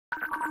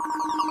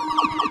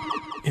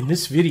In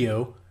this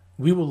video,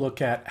 we will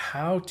look at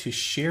how to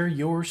share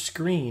your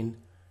screen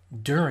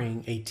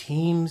during a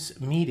Teams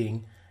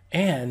meeting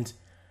and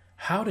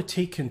how to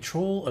take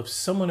control of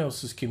someone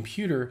else's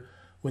computer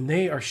when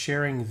they are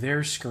sharing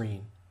their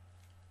screen.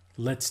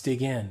 Let's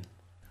dig in.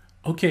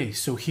 Okay,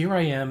 so here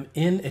I am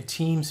in a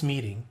Teams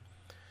meeting,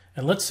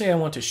 and let's say I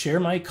want to share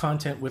my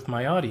content with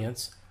my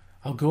audience.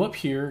 I'll go up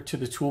here to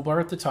the toolbar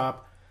at the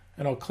top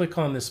and I'll click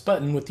on this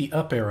button with the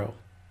up arrow.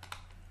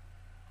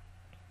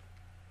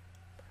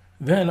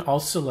 Then I'll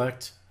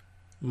select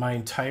my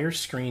entire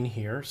screen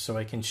here so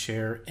I can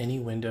share any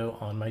window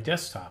on my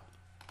desktop.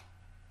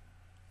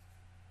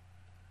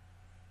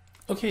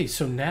 Okay,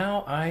 so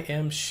now I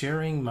am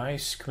sharing my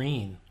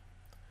screen.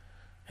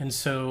 And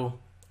so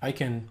I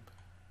can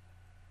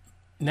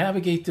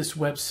navigate this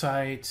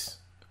website,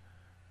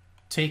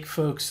 take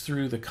folks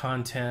through the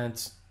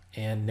content,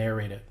 and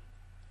narrate it.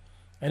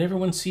 And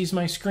everyone sees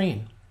my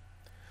screen.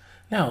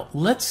 Now,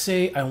 let's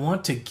say I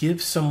want to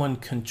give someone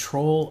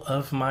control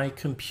of my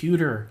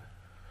computer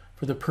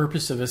for the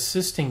purpose of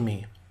assisting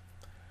me.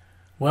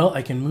 Well,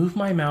 I can move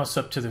my mouse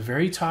up to the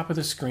very top of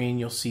the screen.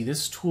 You'll see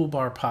this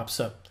toolbar pops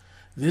up.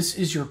 This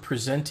is your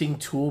presenting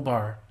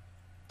toolbar.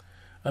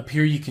 Up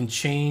here you can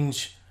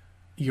change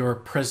your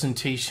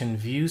presentation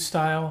view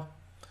style,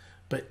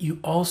 but you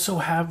also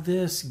have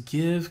this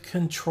give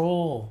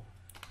control.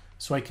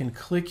 So I can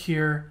click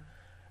here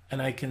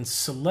and I can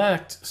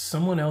select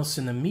someone else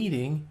in the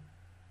meeting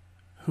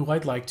who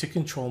I'd like to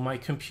control my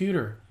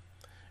computer.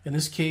 In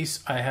this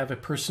case, I have a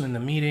person in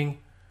the meeting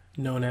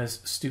known as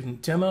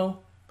student demo.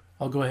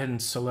 I'll go ahead and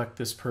select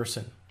this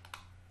person.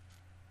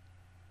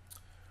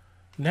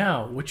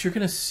 Now, what you're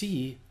going to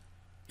see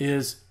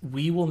is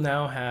we will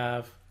now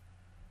have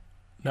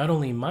not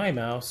only my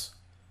mouse,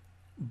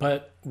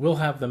 but we'll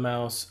have the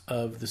mouse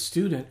of the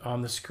student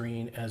on the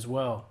screen as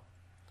well.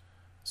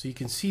 So you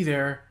can see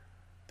there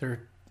are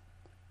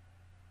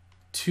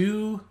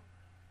two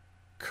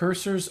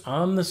cursors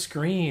on the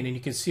screen, and you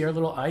can see our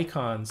little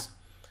icons.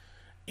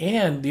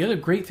 And the other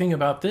great thing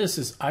about this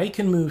is I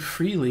can move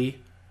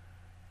freely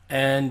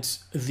and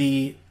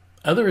the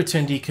other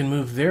attendee can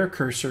move their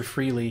cursor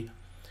freely,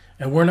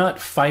 and we're not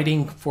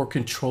fighting for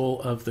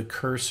control of the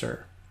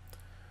cursor.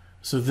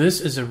 So this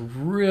is a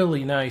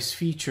really nice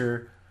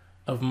feature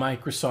of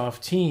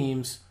Microsoft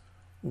Teams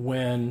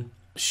when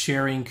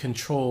sharing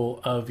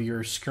control of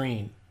your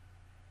screen.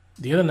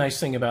 The other nice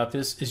thing about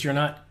this is you're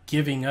not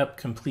giving up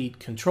complete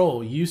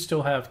control. You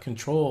still have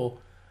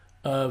control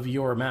of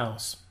your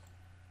mouse.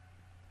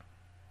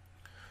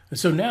 And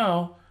so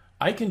now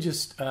I can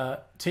just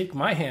take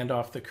my hand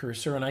off the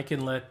cursor and I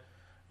can let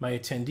my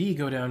attendee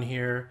go down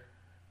here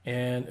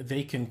and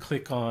they can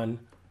click on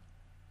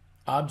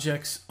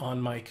objects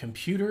on my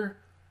computer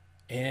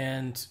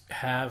and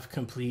have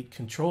complete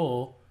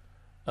control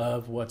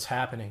of what's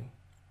happening.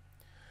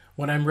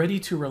 When I'm ready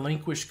to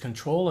relinquish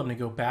control, I'm going to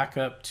go back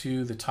up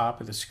to the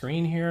top of the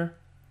screen here.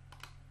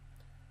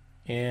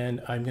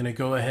 And I'm going to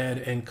go ahead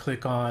and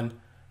click on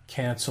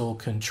cancel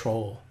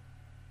control.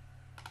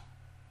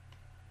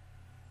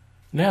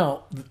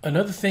 Now,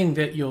 another thing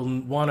that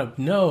you'll want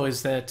to know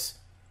is that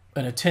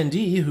an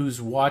attendee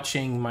who's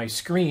watching my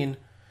screen,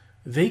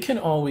 they can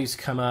always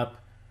come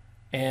up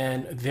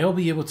and they'll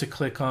be able to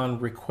click on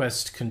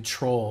request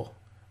control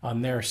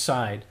on their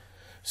side.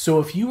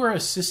 So if you are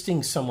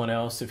assisting someone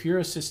else, if you're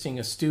assisting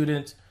a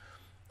student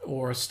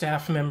or a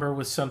staff member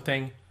with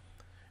something,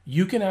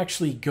 you can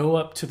actually go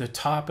up to the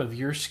top of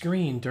your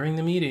screen during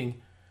the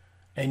meeting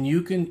and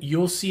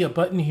you'll see a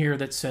button here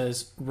that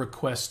says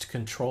request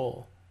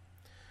control.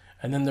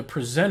 And then the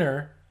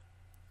presenter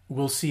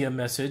will see a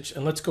message,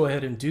 and let's go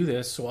ahead and do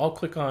this. So I'll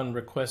click on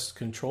request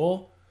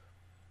control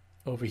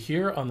over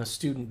here on the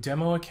student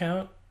demo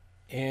account,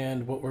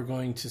 and what we're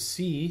going to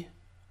see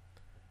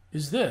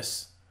is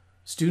this.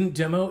 Student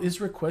demo is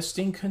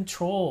requesting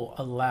control,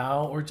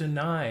 allow or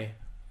deny.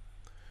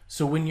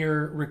 So when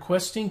you're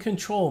requesting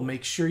control,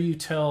 make sure you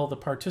tell the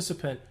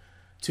participant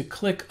to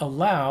click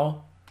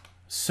allow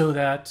so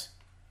that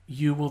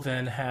you will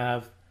then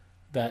have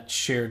that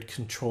shared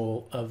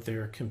control of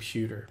their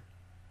computer.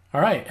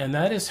 All right, and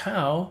that is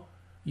how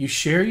you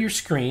share your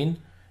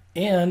screen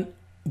and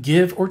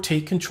give or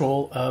take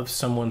control of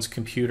someone's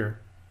computer.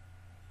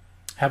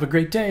 Have a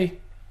great day.